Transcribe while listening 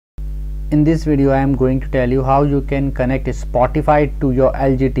In this video I am going to tell you how you can connect Spotify to your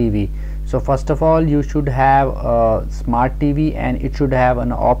LG TV. So first of all, you should have a smart TV and it should have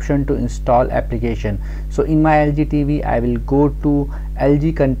an option to install application. So in my LG TV I will go to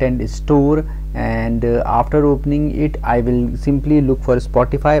LG content store, and after opening it I will simply look for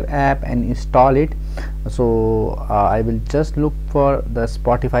Spotify app and install it. So I will just look for the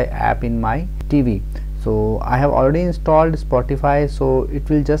Spotify app in my TV. So I have already installed Spotify, so it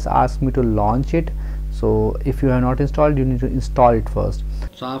will just ask me to launch it. So if you have not installed, you need to install it first.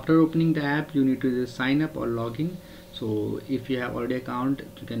 So after opening the app, you need to just sign up or log in. So if you have already account,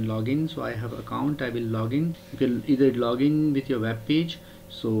 you can log in. So I have account, I will log in. You can either log in with your web page.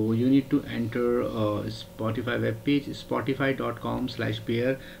 So you need to enter Spotify web page,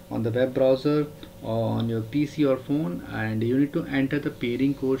 spotify.com/pair on the web browser or on your PC or phone, and you need to enter the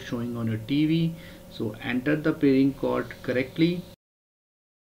pairing code showing on your TV. So enter the pairing code correctly.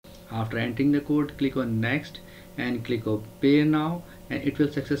 After entering the code, click on next and click on pair now, and it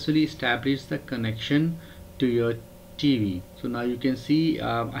will successfully establish the connection to your TV. So now you can see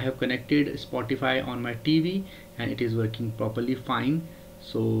I have connected Spotify on my TV and it is working properly fine.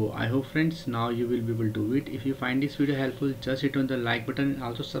 So I hope friends, now you will be able to do it. If you find this video helpful, just hit on the like button and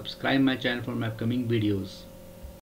also subscribe my channel for my upcoming videos.